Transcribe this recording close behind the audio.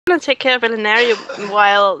gonna take care of Elinaria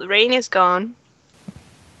while Rain is gone.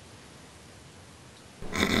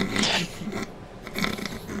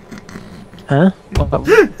 Huh?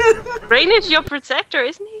 Rain is your protector,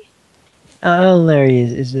 isn't he? Larry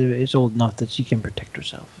is old enough that she can protect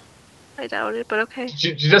herself. I doubt it, but okay.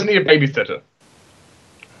 She doesn't need a babysitter.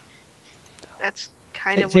 That's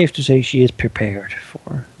kind It's of safe to say she is prepared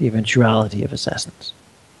for the eventuality of assassins.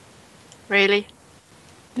 Really?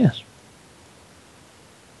 Yes.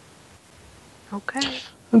 Okay.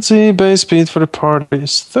 Let's see, base speed for the party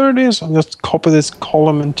is 30, so I'll just copy this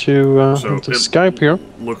column into Skype here.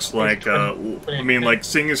 Looks like, I mean, like,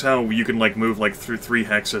 seeing as how you can, like, move, like, through 3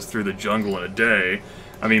 hexes through the jungle in a day,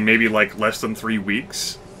 I mean, maybe, like, less than 3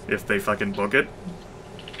 weeks, if they fucking book it.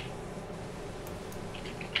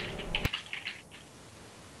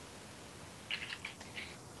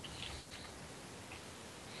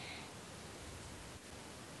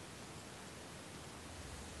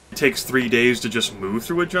 It takes 3 days to just move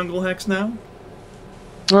through a jungle hex now?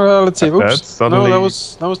 Let's see. Oops. Suddenly... No,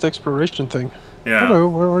 that was the exploration thing. Yeah. Hello,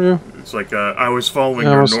 where are you? It's like, I was following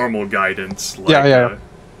your normal guidance. Like, yeah.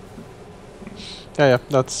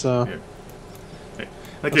 That's... Like,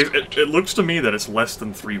 it looks to me that it's less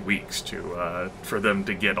than 3 weeks to for them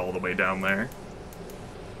to get all the way down there.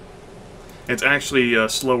 It's actually a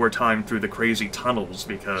slower time through the crazy tunnels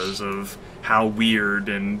because of how weird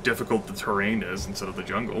and difficult the terrain is instead of the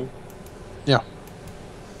jungle. Yeah.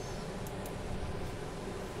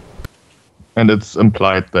 And it's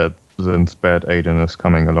implied that Zin's bad Aiden is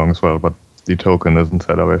coming along as well, but the token isn't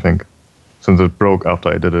set up, I think. Since it broke after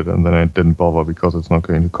I did it, and then I didn't bother because it's not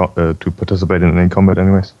going to participate in any combat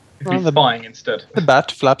anyways. He's spying instead. The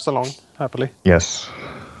bat flaps along, happily. Yes.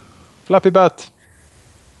 Flappy bat.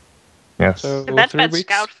 Yes. So Is that 3 bad weeks.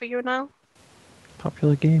 scout for you now?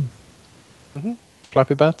 Popular game.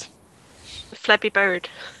 Flappy bat. Flappy bird.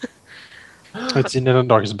 It's in the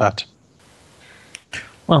darkest bat.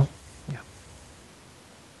 Well,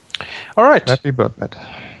 All right. Happy bird bat.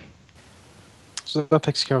 So that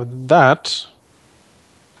takes care of that.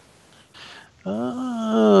 Yeah,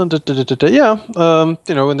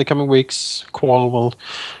 you know, in the coming weeks, Qual will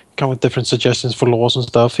come with different suggestions for laws and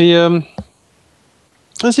stuff. He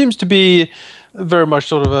seems to be very much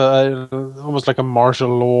sort of almost like a martial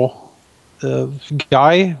law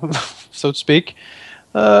guy, so to speak.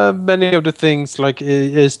 Many of the things like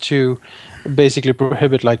is to basically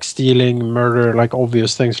prohibit like stealing, murder, like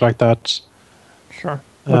obvious things like that. sure.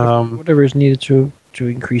 Whatever is needed to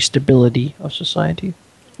increase stability of society.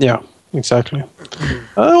 Yeah, exactly.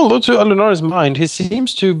 Although to Alinari's mind, he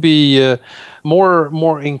seems to be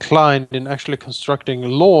more inclined in actually constructing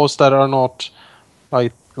laws that are not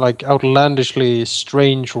like outlandishly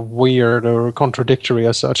strange or weird or contradictory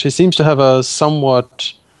as such. He seems to have a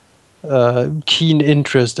somewhat keen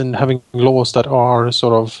interest in having laws that are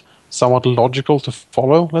sort of somewhat logical to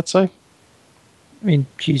follow, let's say. I mean,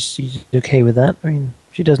 she's okay with that. I mean,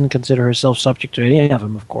 she doesn't consider herself subject to any of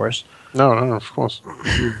them, of course. No, of course.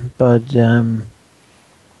 But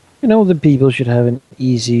you know, the people should have an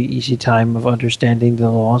easy time of understanding the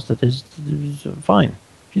laws. That is fine.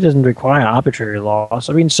 She doesn't require arbitrary laws.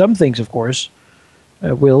 I mean, some things, of course,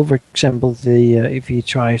 will. For example, if he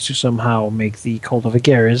tries to somehow make the cult of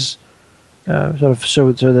Ageris sort of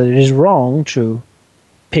so that it is wrong to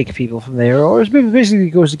pick people from there, or it basically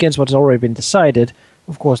goes against what's already been decided.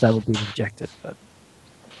 Of course, that would be rejected. But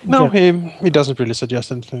No, he doesn't really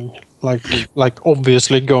suggest anything like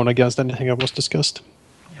obviously going against anything that was discussed.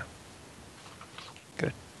 Yeah.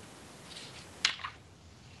 Good.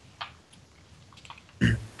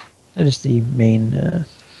 That is the main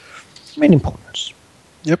importance.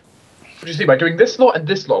 Yep. What do you see? By doing this law and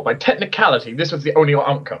this law, by technicality, this was the only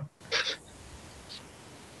outcome.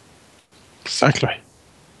 Exactly.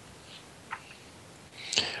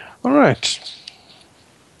 All right.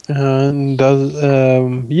 And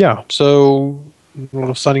yeah, so a lot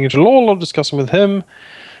of signing into law, a lot of discussing with him.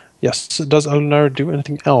 Yes. Does Alinar do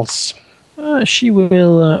anything else? She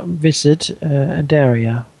will visit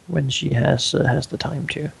Daria when she has the time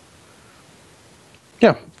to.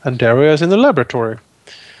 Yeah, and Daria is in the laboratory.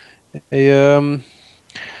 A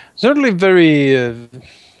certainly very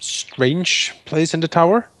strange place in the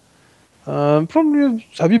tower. Probably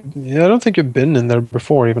have you? Yeah, I don't think you've been in there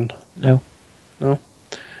before, even. No. No.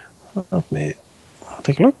 I'll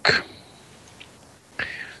take a look.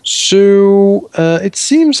 So it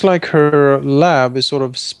seems like her lab is sort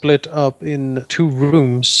of split up in 2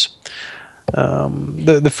 rooms.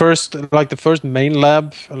 The first main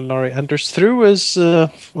lab Alinari enters through is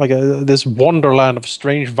this wonderland of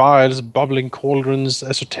strange vials, bubbling cauldrons,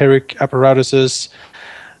 esoteric apparatuses,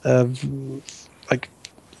 like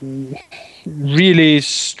really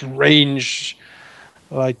strange,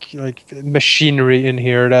 like machinery in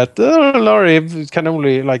here that Laurie can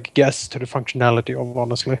only like guess to the functionality of.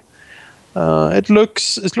 Honestly, it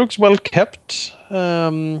looks well kept,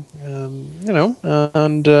 and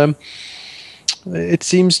it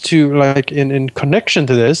seems to like in connection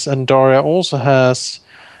to this. And Daria also has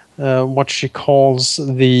what she calls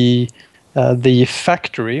the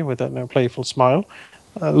factory with a playful smile.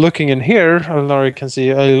 Looking in here, Laurie can see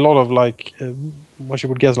a lot of like what you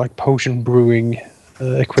would guess like potion brewing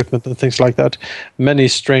equipment and things like that. Many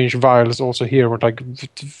strange vials also here with like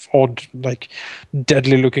odd, like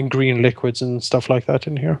deadly looking green liquids and stuff like that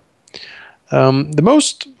in here. The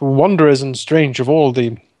most wondrous and strange of all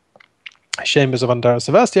the chambers of Andara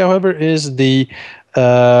Sevastia, however, is the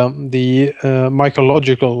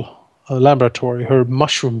mycological laboratory, her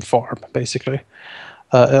mushroom farm, basically.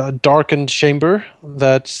 A darkened chamber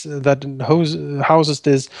that houses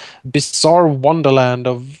this bizarre wonderland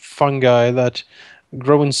of fungi that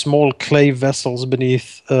grow in small clay vessels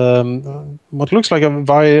beneath what looks like a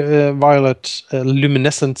violet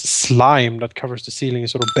luminescent slime that covers the ceiling and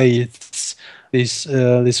sort of bathes these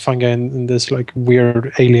fungi in this like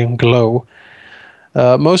weird alien glow.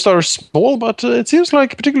 Most are small, but it seems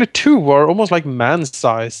like particularly two are almost like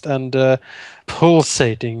man-sized and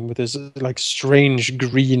pulsating with this like strange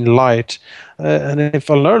green light. And if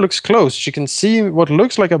Alnar looks close, she can see what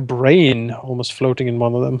looks like a brain almost floating in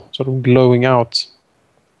one of them, sort of glowing out.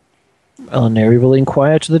 Elinari will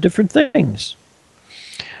inquire to the different things.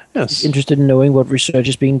 Yes. Interested in knowing what research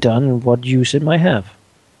is being done and what use it might have.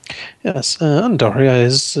 Yes, and Daria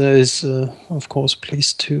is of course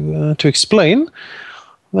pleased to explain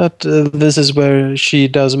that this is where she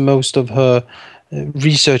does most of her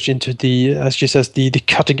research into the, as she says, the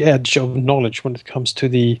cutting edge of knowledge when it comes to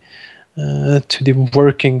the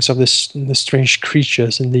workings of the strange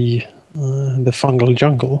creatures in the fungal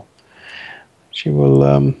jungle. She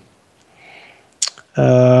will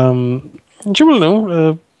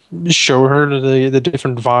show her the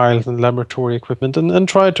different vials and laboratory equipment and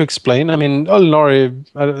try to explain. I mean, Lori,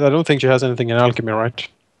 I don't think she has anything in alchemy, right?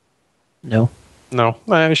 No. No,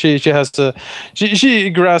 she has she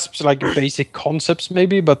grasps like basic concepts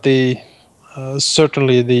maybe, but the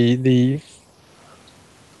certainly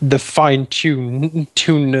the fine tune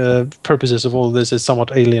purposes of all this is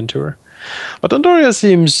somewhat alien to her. But Andoria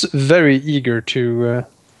seems very eager to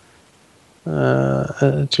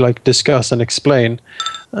like discuss and explain.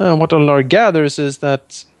 What Elnar gathers is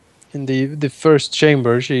that in the first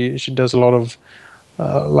chamber, she does a lot of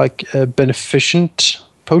beneficent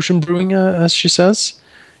potion brewing, as she says.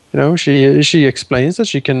 You know, she explains that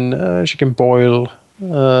she can boil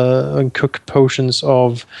and cook potions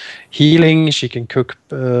of healing. She can cook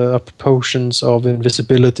up potions of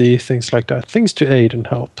invisibility, things like that, things to aid and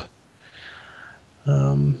help.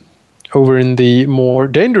 Over in the more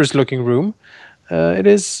dangerous-looking room,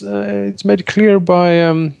 it's made clear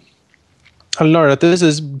by Alnar that this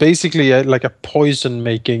is basically like a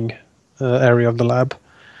poison-making area of the lab,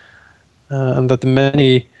 and that the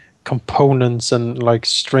many components and like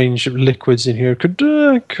strange liquids in here could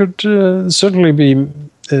certainly be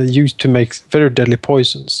used to make very deadly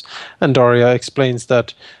poisons. And Daria explains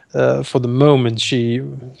that for the moment she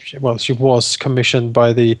was commissioned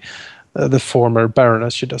by the former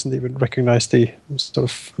Baroness. She doesn't even recognize the sort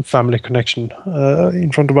of family connection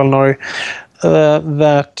in front of Alnari.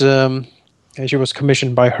 That she was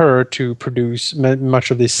commissioned by her to produce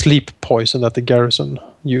much of the sleep poison that the garrison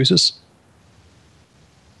uses.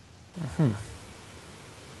 Mm-hmm.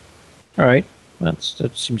 All right, that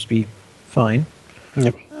seems to be fine.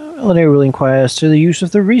 Yep. Elinari will inquire as to the use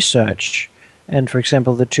of the research, and for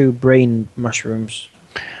example, the 2 brain mushrooms.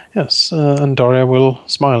 Yes, and Daria will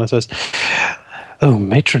smile and says, "Oh,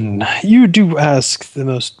 matron, you do ask the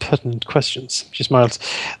most pertinent questions." She smiles.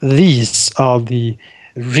 "These are the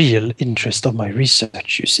real interest of my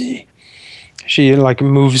research, you see." She like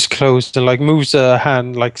moves close and like moves a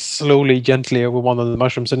hand like slowly, gently over one of the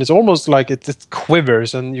mushrooms, and it's almost like it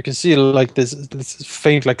quivers, and you can see like this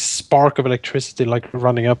faint like spark of electricity like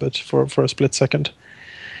running up it for a split second.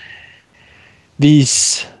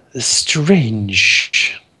 These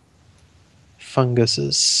strange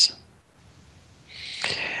funguses.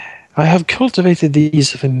 I have cultivated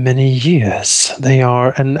these for many years. They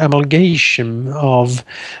are an amalgamation of,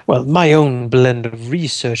 well, my own blend of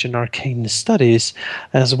research and arcane studies,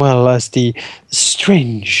 as well as the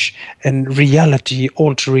strange and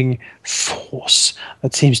reality-altering force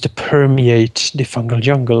that seems to permeate the fungal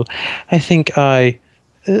jungle. I think I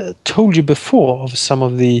told you before of some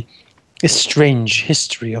of the strange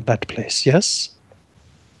history of that place, yes?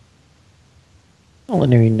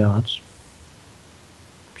 Culinary nods.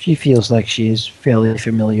 She feels like she is fairly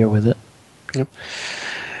familiar with it. Yep.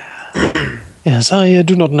 Yes, I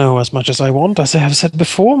do not know as much as I want. As I have said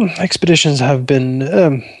before, expeditions have been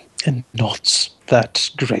not that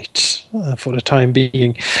great for the time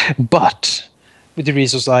being. But with the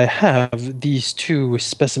resources I have, these 2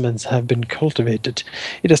 specimens have been cultivated.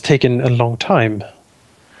 It has taken a long time,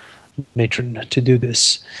 matron, to do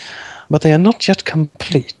this. But they are not yet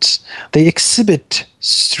complete. They exhibit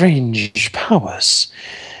strange powers.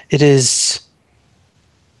 It is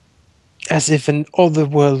as if an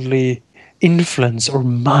otherworldly influence or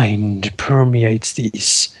mind permeates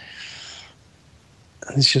these.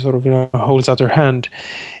 And she sort of holds out her hand.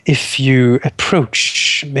 If you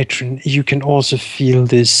approach, matron, you can also feel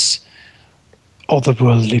this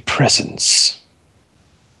otherworldly presence.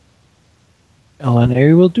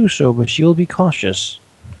 Elinary will do so, but she will be cautious,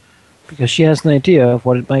 because she has an idea of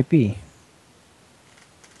what it might be.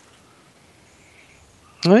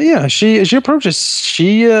 Yeah, she approaches.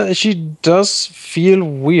 She does feel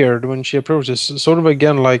weird when she approaches. Sort of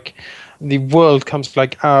again like the world comes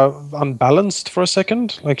like unbalanced for a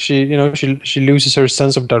second. Like she loses her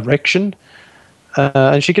sense of direction,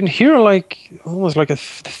 and she can hear like almost like a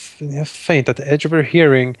faint at the edge of her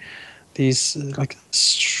hearing these like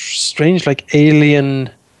strange like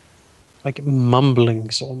alien like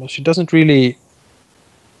mumblings almost. She doesn't really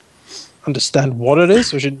understand what it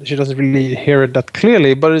is, or she doesn't really hear it that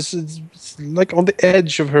clearly, but it's like on the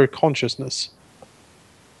edge of her consciousness.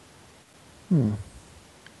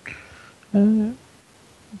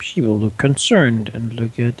 She will look concerned and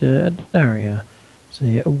look at Daria.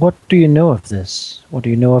 Say, what do you know of this? What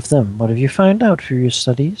do you know of them? What have you found out through your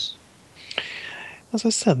studies? As I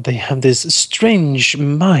said, they have this strange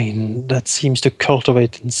mind that seems to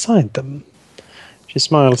cultivate inside them. She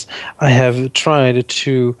smiles. I have tried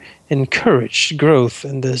to encourage growth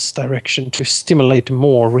in this direction to stimulate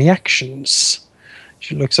more reactions.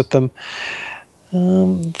 She looks at them.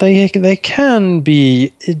 They can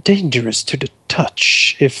be dangerous to the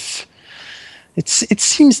touch if it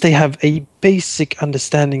seems they have a basic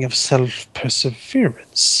understanding of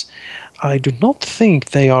self-perseverance. I do not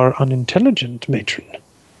think they are unintelligent, matron.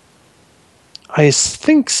 I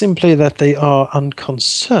think simply that they are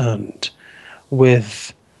unconcerned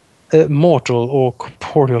with mortal or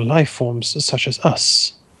corporeal life forms such as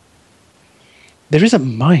us. There is a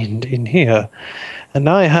mind in here, and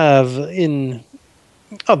I have, in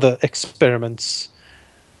other experiments,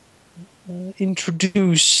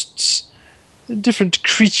 introduced different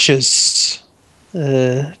creatures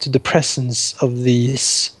to the presence of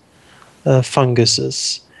these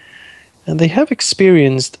funguses. And they have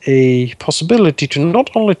experienced a possibility to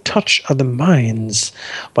not only touch other minds,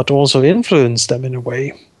 but also influence them in a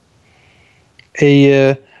way.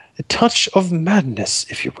 A touch of madness,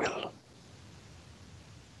 if you will.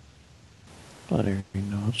 Buttery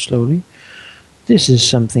nods slowly. This is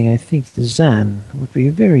something I think the Zan would be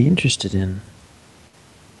very interested in.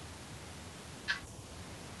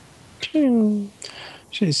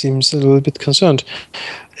 She seems a little bit concerned.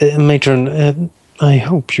 Matron, I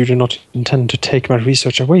hope you do not intend to take my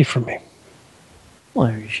research away from me.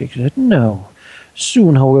 Larry shakes his head. No.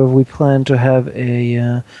 Soon, however, we plan to have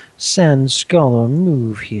a sand scholar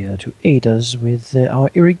move here to aid us with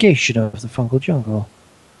our irrigation of the fungal jungle.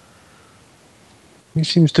 He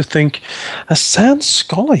seems to think, a sand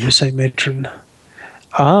scholar, you say, matron?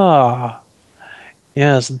 Ah,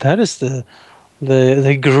 yes, that is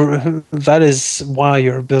that is why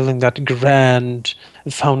you're building that grand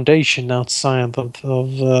foundation outside of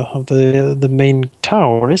the main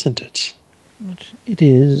tower, isn't it? It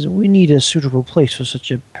is. We need a suitable place for such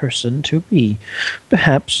a person to be.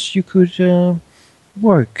 Perhaps you could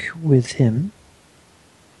work with him.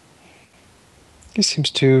 He seems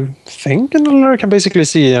to think, and Laura can basically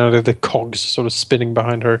see the cogs sort of spinning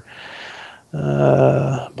behind her,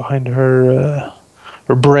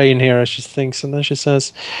 her brain here as she thinks, and then she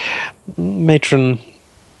says, "Matron,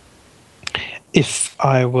 if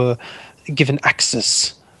I were given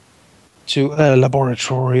access to a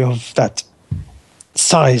laboratory of that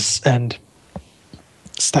size and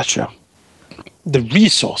stature, the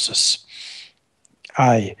resources,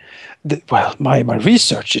 my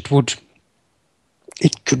research, it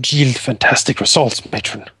could yield fantastic results,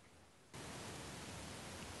 matron."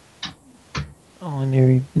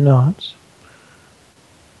 Ordinary nods.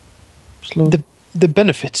 Slowly. The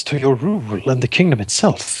benefits to your rule and the kingdom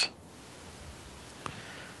itself.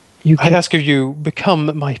 I ask of you,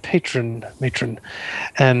 become my patron, matron,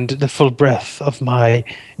 and the full breadth of my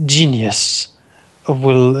genius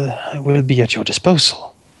will be at your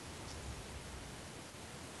disposal.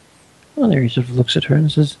 Well, there he sort of looks at her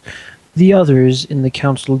and says, "The others in the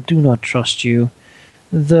council do not trust you.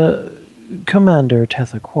 The commander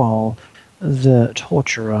Tethaqual, the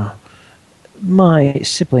torturer, my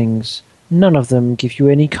siblings, none of them give you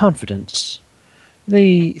any confidence.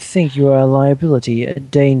 They think you are a liability, a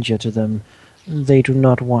danger to them. They do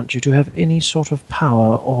not want you to have any sort of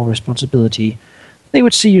power or responsibility. They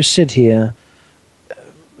would see you sit here,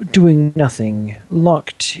 doing nothing,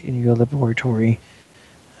 locked in your laboratory.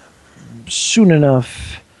 Soon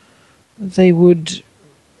enough, they would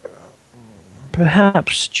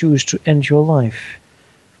perhaps choose to end your life.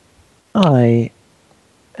 I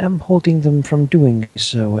am holding them from doing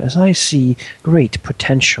so, as I see great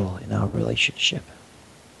potential in our relationship."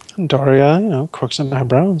 Daria, quirks an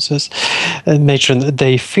eyebrow and says, "Matron,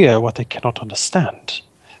 they fear what they cannot understand.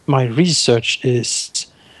 My research is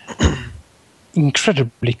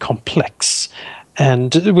incredibly complex,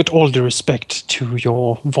 and with all due respect to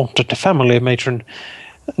your vaunted family, Matron,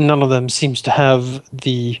 none of them seems to have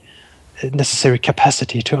the necessary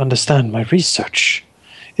capacity to understand my research.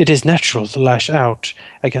 It is natural to lash out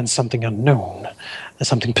against something unknown,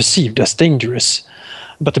 something perceived as dangerous,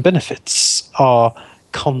 but the benefits are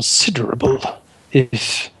considerable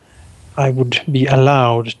if I would be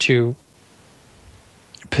allowed to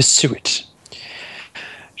pursue it."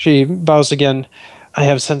 She bows again. "I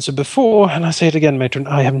have said so before, and I say it again, Matron,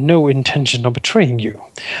 I have no intention of betraying you.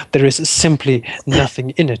 There is simply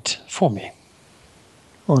nothing in it for me."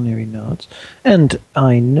 Oniri nods. "And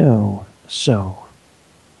I know so.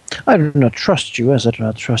 I do not trust you, as I do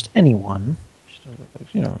not trust anyone."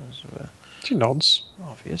 She nods.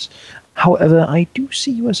 Obvious. "However, I do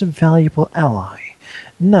see you as a valuable ally.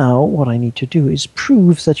 Now, what I need to do is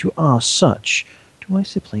prove that you are such to my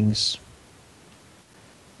siblings."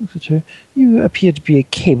 Look at her. "You appear to be a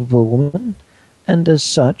capable woman, and as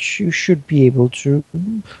such, you should be able to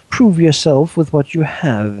prove yourself with what you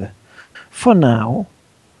have. For now,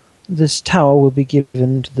 this tower will be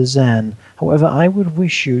given to the Zan. However, I would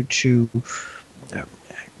wish you to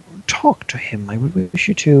talk to him. I would wish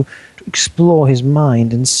you to explore his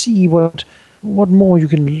mind and see what more you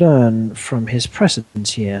can learn from his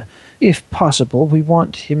presence here. If possible, we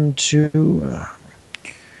want him to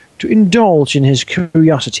indulge in his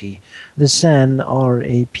curiosity. The Zan are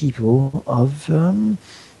a people of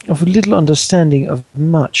little understanding of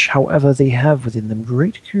much. However, they have within them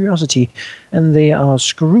great curiosity, and they are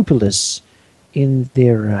scrupulous in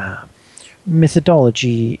their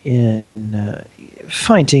methodology in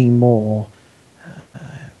finding more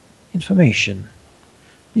information.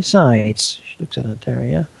 Besides," she looks at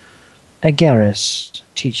Daria, "Agaris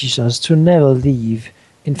teaches us to never leave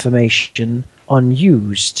information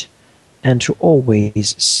unused and to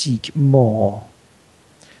always seek more.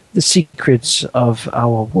 The secrets of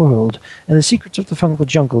our world and the secrets of the fungal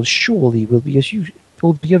jungle surely will be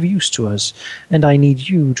of use to us, and I need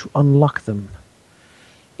you to unlock them.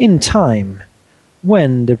 In time,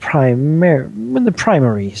 when the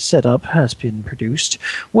primary setup has been produced,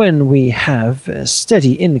 when we have a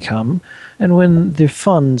steady income, and when the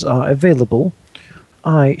funds are available,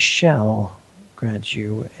 I shall grant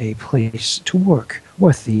you a place to work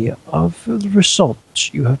worthy of the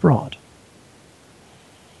results you have brought."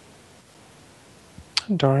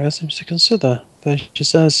 Daria seems to consider. Then she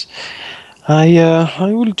says,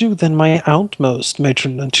 I will do then my utmost,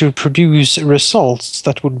 Matron, to produce results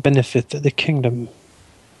that would benefit the kingdom."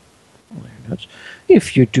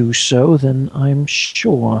 "If you do so, then I'm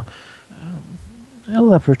sure a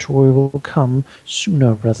laboratory will come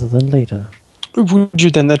sooner rather than later." Would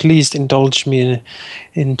you then at least indulge me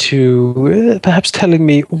into perhaps telling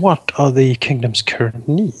me what are the kingdom's current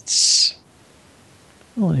needs?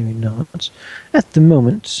 Well, maybe not. At the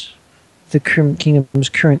moment, the kingdom's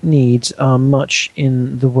current needs are much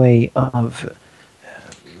in the way of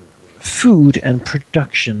food and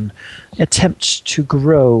production. Attempts to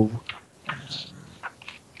grow,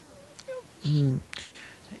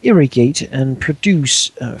 irrigate, and produce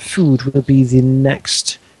food will be the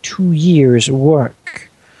next 2 years' work.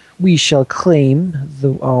 We shall claim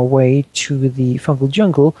our way to the fungal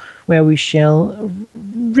jungle, where we shall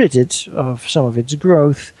rid it of some of its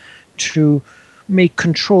growth to make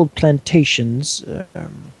controlled plantations,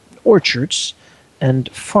 orchards, and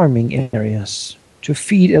farming areas to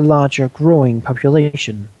feed a larger growing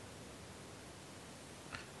population.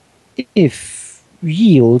 If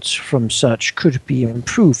yields from such could be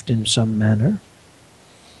improved in some manner.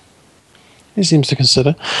 He seems to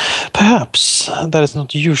consider. Perhaps that is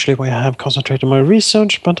not usually why I have concentrated my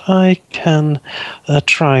research, but I can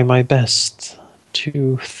try my best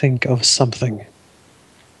to think of something.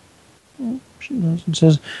 She nods and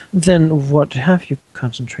says, "Then what have you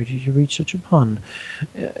concentrated your research upon?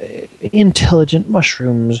 Intelligent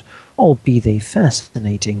mushrooms, albeit they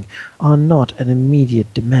fascinating, are not an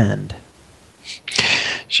immediate demand."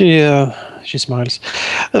 She smiles.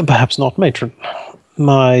 Perhaps not, matron.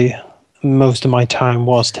 Most of my time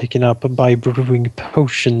was taken up by brewing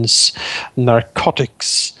potions,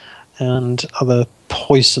 narcotics, and other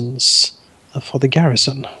poisons for the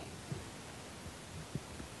garrison.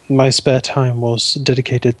 My spare time was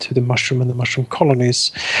dedicated to the mushroom and the mushroom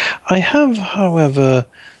colonies. I have, however,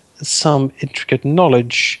 some intricate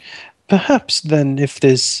knowledge. Perhaps then, if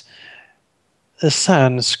this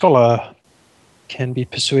San scholar can be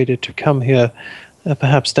persuaded to come here,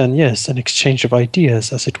 perhaps then, yes, an exchange of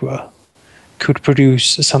ideas, as it were, could produce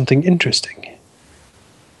something interesting.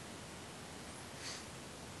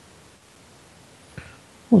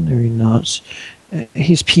 Well, no, he nods.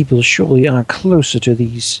 His people surely are closer to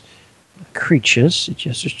these creatures, it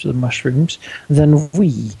gestures to the mushrooms, than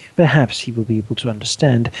we. Perhaps he will be able to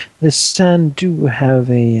understand. The Sand do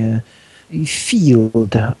have a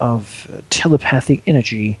field of telepathic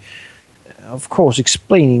energy. Of course,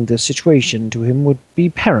 explaining the situation to him would be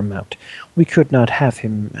paramount. We could not have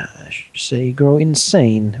him, say, grow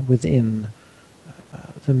insane within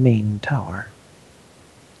the main tower.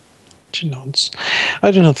 She nods.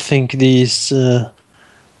 I do not think these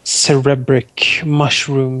cerebric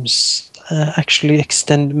mushrooms actually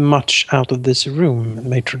extend much out of this room,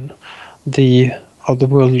 matron. The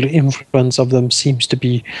otherworldly influence of them seems to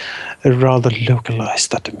be rather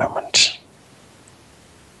localized at the moment.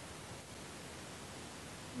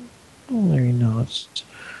 Oh, there he nods.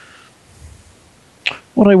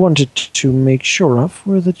 What I wanted to make sure of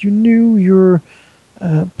were that you knew your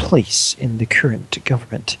place in the current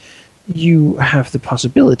government. You have the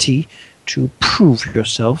possibility to prove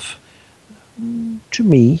yourself to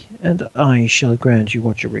me, and I shall grant you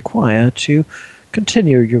what you require to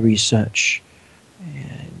continue your research.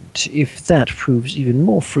 And if that proves even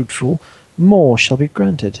more fruitful, more shall be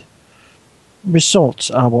granted.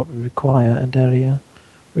 Results are what we require, Andaria.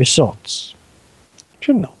 Results.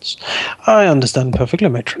 She nods. I understand perfectly,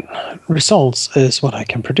 matron. Results is what I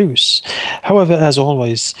can produce. However, as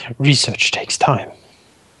always, research takes time.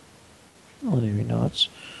 Oh, there he nods.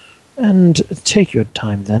 And take your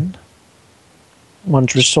time then.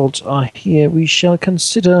 Once results are here, we shall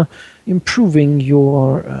consider improving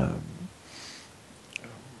your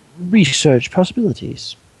research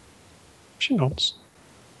possibilities. She nods.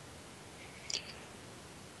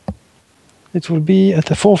 It will be at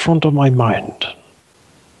the forefront of my mind.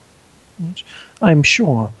 I'm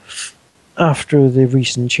sure after the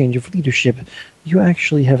recent change of leadership, you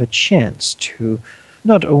actually have a chance to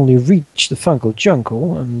not only reach the fungal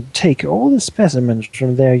jungle and take all the specimens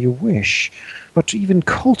from there you wish, but to even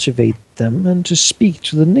cultivate them and to speak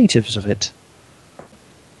to the natives of it.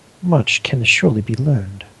 Much can surely be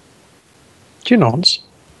learned. She nods.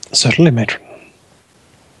 Certainly, matron.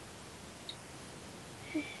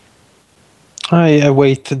 I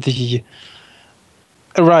await the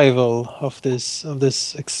arrival of this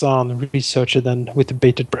Exxon researcher then with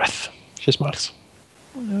bated breath. She smiles.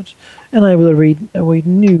 And I will await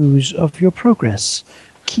news of your progress.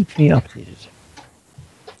 Keep me updated.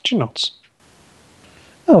 She nods.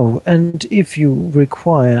 Oh, and if you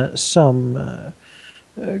require some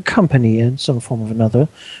company in some form or another,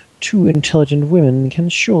 two intelligent women can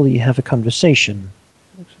surely have a conversation.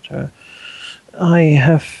 Looks at her. I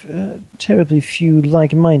have terribly few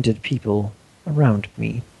like-minded people around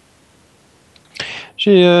me.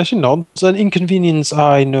 She nods. An inconvenience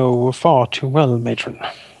I know far too well, matron.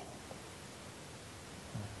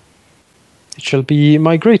 It shall be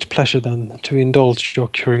my great pleasure then to indulge your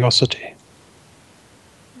curiosity.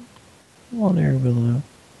 Honor will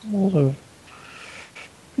also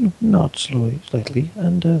nod slightly,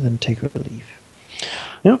 and then take her leave.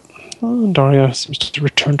 Yeah, Daria seems to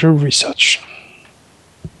return to research.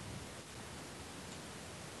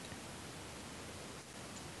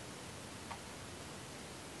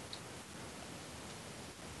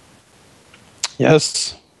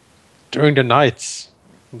 Yes, during the nights,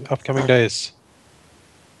 the upcoming days,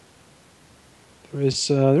 there's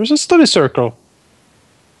a study circle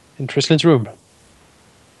in Trislin's room.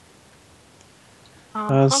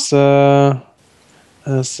 As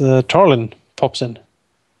Tarlin pops in.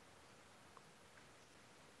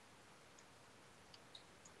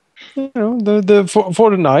 You know, for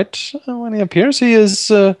the night when he appears, he is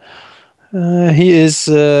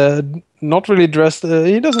not really dressed.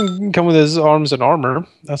 He doesn't come with his arms and armor,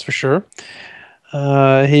 that's for sure.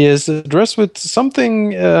 He is dressed with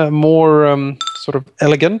something more sort of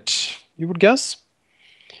elegant, you would guess.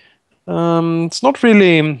 It's not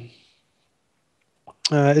really.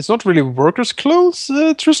 It's not really workers' clothes.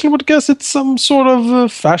 Tristan would guess it's some sort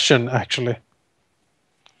of fashion, actually.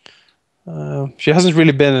 She hasn't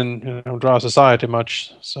really been in Drow society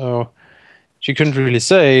much, so she couldn't really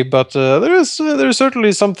say. But there is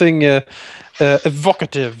certainly something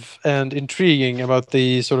evocative and intriguing about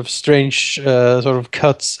the sort of strange sort of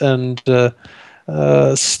cuts and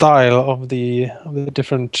style of the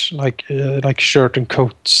different like shirt and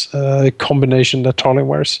coats combination that Tolly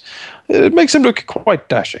wears. It makes him look quite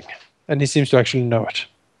dashing, and he seems to actually know it.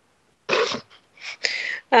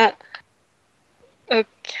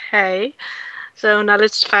 Okay. So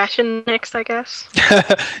knowledge fashion next, I guess.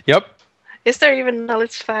 Yep. Is there even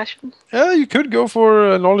knowledge fashion? You could go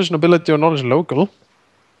for knowledge nobility or knowledge local.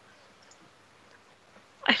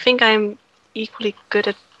 I think I'm equally good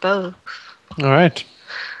at both. All right.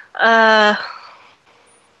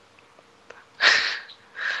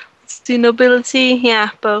 Let's do nobility. Yeah,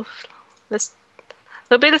 both.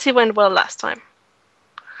 Nobility went well last time.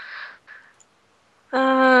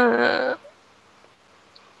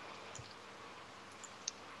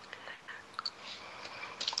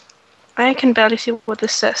 I can barely see what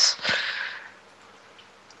this says.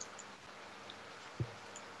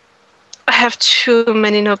 I have too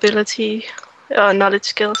many nobility knowledge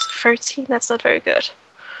skills. 13, that's not very good.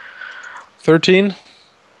 13.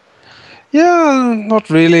 Yeah, not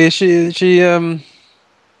really. She's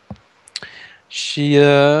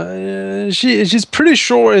pretty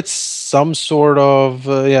sure it's some sort of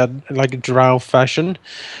like drow fashion.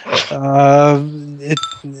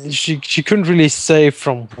 She couldn't really say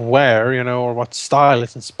from where, or what style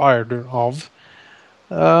it's inspired of.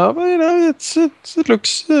 But it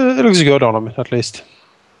looks good on him at least.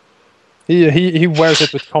 He wears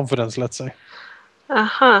it with confidence, let's say.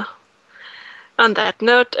 Uh-huh. On that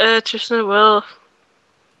note, Tristan will,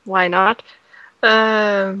 why not,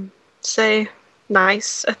 say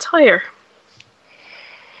nice attire.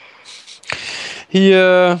 He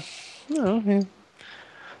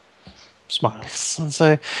smiles and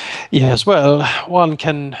say, yes, well, one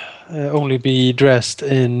can only be dressed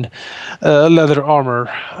in leather armor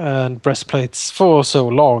and breastplates for so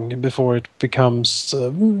long before it becomes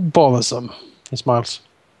bothersome. He smiles.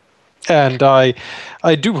 And I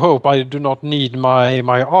do hope I do not need my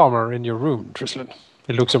armor in your room, Tristan.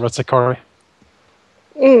 He looks over at Sakari.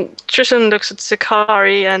 Tristan looks at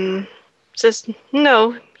Sakari and says,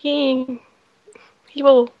 no, he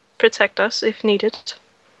will protect us if needed.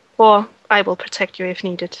 Or I will protect you if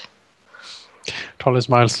needed. Tolly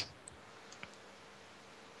smiles.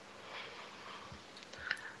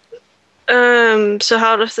 So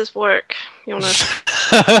how does this work, Jonas?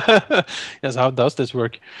 Yes, how does this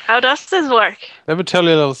work? How does this work? Let me tell you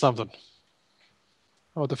a little something.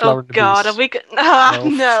 Oh, the flower Oh and the God, bees. are we?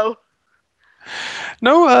 No.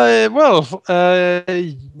 No,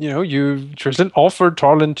 you, Tristan, offered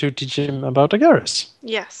Tarlin to teach him about Agaris.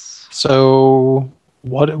 Yes. So,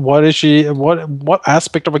 what is she? What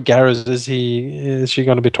aspect of Agaris is she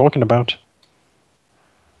going to be talking about?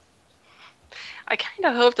 I kind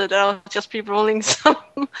of hope that I'll just be rolling some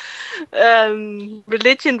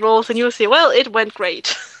religion rolls, and you'll say, "Well, it went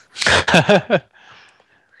great."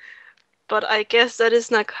 But I guess that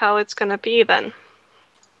is not how it's gonna be then.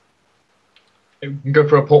 You can go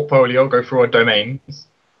through a portfolio, go through our domains.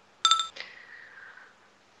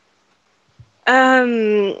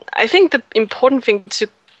 I think the important thing to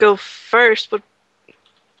go first would,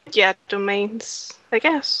 domains, I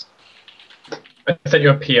guess. I sent you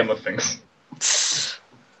a PM of things.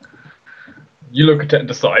 You look at it and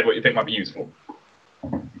decide what you think might be useful.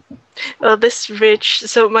 Well, this rich,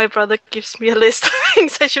 so my brother gives me a list of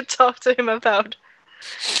things I should talk to him about.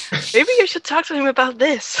 Maybe you should talk to him about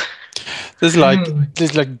this. This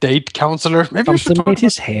is like date counselor. Maybe you should talk Compliment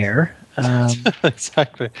his hair.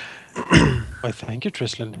 exactly. Why, thank you,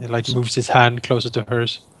 Tristan. He moves his hand closer to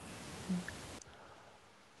hers.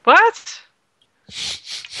 What?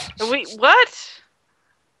 What?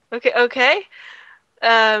 Okay.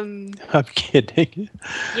 I'm kidding.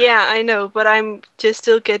 Yeah, I know, but I'm just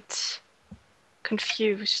still get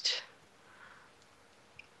confused.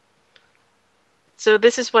 So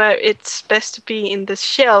this is where it's best to be in this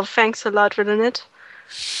shell. Thanks a lot, Relinit.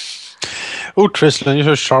 Oh, Tristan, you're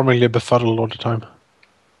so charmingly befuddled all the time.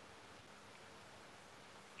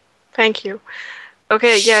 Thank you.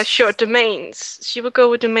 Okay, yeah, sure. Domains. She will go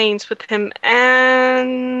with domains with him,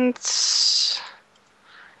 and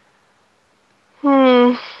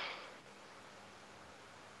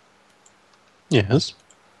Yes.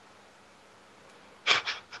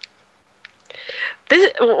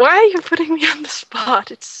 Why are you putting me on the spot?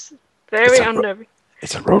 It's very unnerving.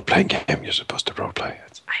 It's a role-playing game. You're supposed to role-play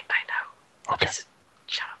it. I know. Okay.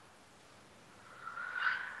 Shut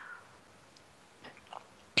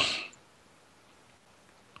up.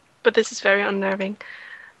 But this is very unnerving.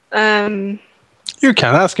 You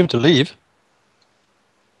can ask him to leave.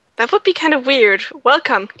 That would be kind of weird.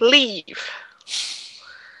 Welcome, leave.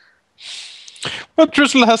 Well,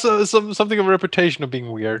 Drisel has something of a reputation of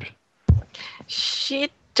being weird. She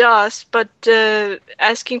does, but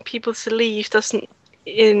asking people to leave doesn't.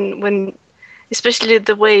 Especially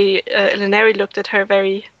the way Elenari looked at her,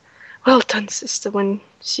 very well done, sister, when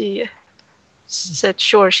she said,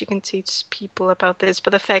 sure, she can teach people about this,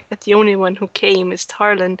 but the fact that the only one who came is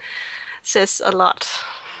Tarlin says a lot.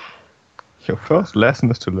 Your first lesson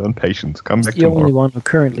is to learn patience. Come back The tomorrow. only one who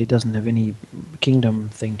currently doesn't have any kingdom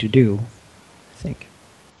thing to do, I think.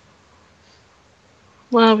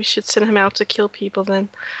 Well, we should send him out to kill people then,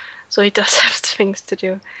 so he does have things to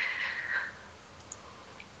do.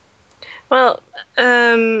 Well,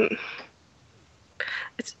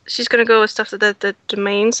 she's gonna go with stuff that the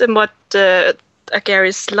domains and what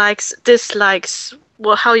Agaris likes, dislikes,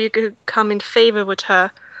 well, how you could come in favor with her.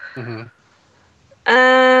 Mm-hmm.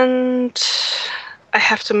 And I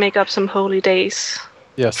have to make up some holy days.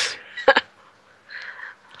 Yes.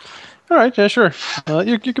 All right. Yeah. Sure.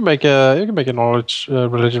 You can make a knowledge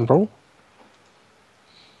religion roll.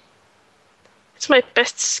 It's my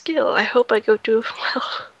best skill. I hope I go do well.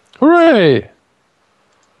 Hooray!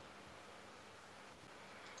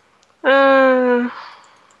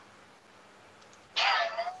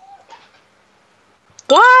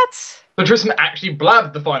 What? So Tristan actually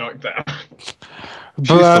blabbed the final exam. She's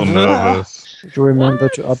so nervous. Do you remember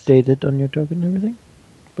to update it on your token and everything?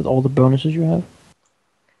 With all the bonuses you have?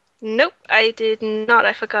 Nope, I did not.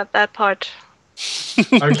 I forgot that part.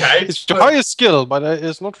 Okay. It's the highest skill, but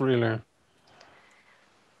it's not really.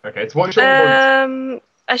 Okay, it's what's your bonus?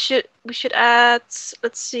 We should add.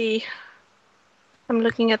 Let's see. I'm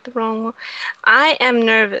looking at the wrong one. I am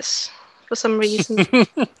nervous for some reason.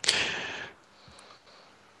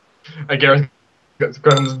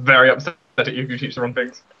 Graham's very upset at you if you teach the wrong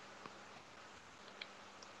things.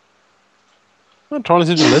 Well, Tarlin's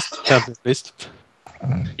in the list. Champion list.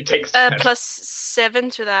 He takes plus 7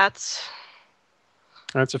 to that.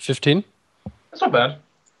 That's a 15. That's not bad.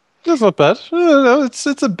 That's not bad. No, it's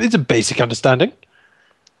a basic understanding.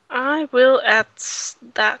 I will add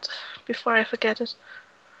that before I forget it.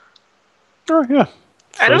 Oh yeah.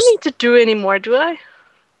 I don't need to do any more, do I?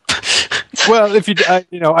 Well, if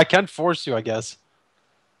I can't force you, I guess.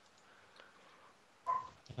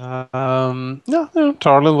 Tarlin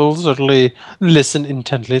will certainly listen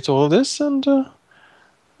intently to all of this and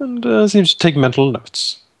seems to take mental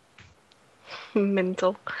notes.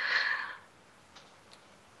 Mental.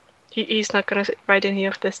 He's not going to write any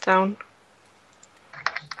of this down.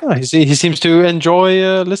 Oh, he seems to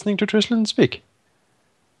enjoy listening to Trislan speak.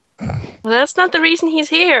 Well, that's not the reason he's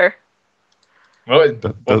here. Well, it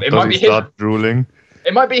Does might he be start drooling?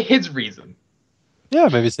 It might be his reason. Yeah,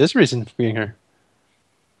 maybe it's this reason for being here.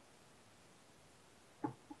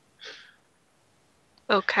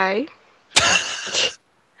 Okay.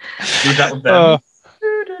 Leave that with them.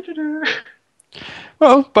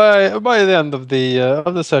 Well, by the end of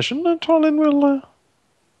the session, Tarlin will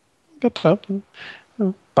get up and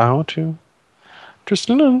bow to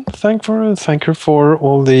Tristan and thank her for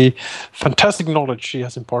all the fantastic knowledge she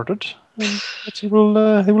has imparted, and that he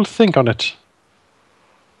will think on it.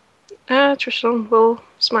 Tristan will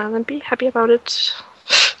smile and be happy about it.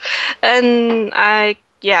 And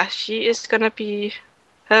she is gonna be,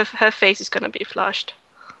 her face is gonna be flushed.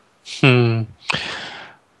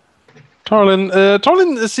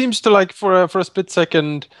 Tarlin seems to for a split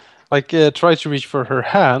second try to reach for her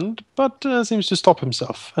hand, but seems to stop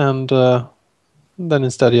himself and then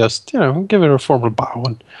instead just give her a formal bow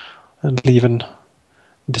and leave and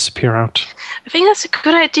disappear out. I think that's a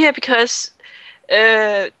good idea because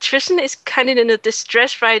Tristan is kind of in a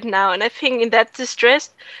distress right now, and I think in that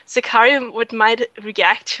distress, Zachariah might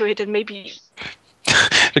react to it and maybe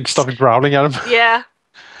start growling at him. Yeah.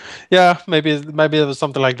 Yeah, maybe it was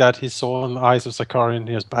something like that. He saw in the eyes of Zachariah and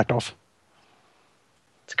he just backed off.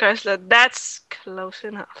 Zachariah's like, that's close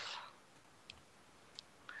enough.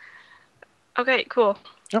 Okay, cool.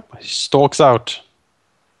 Yep, he stalks out.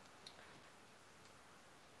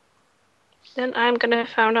 Then I'm gonna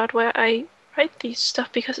find out where I write these stuff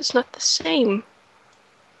because it's not the same.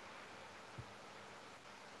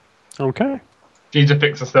 Okay. Need to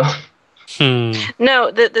fix the stuff. No,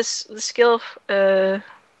 the skill,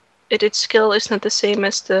 edit skill is not the same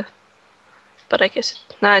as the. But I guess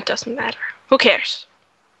it doesn't matter. Who cares?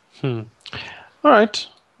 All right.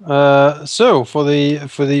 So for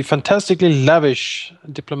the fantastically lavish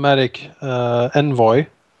diplomatic envoy,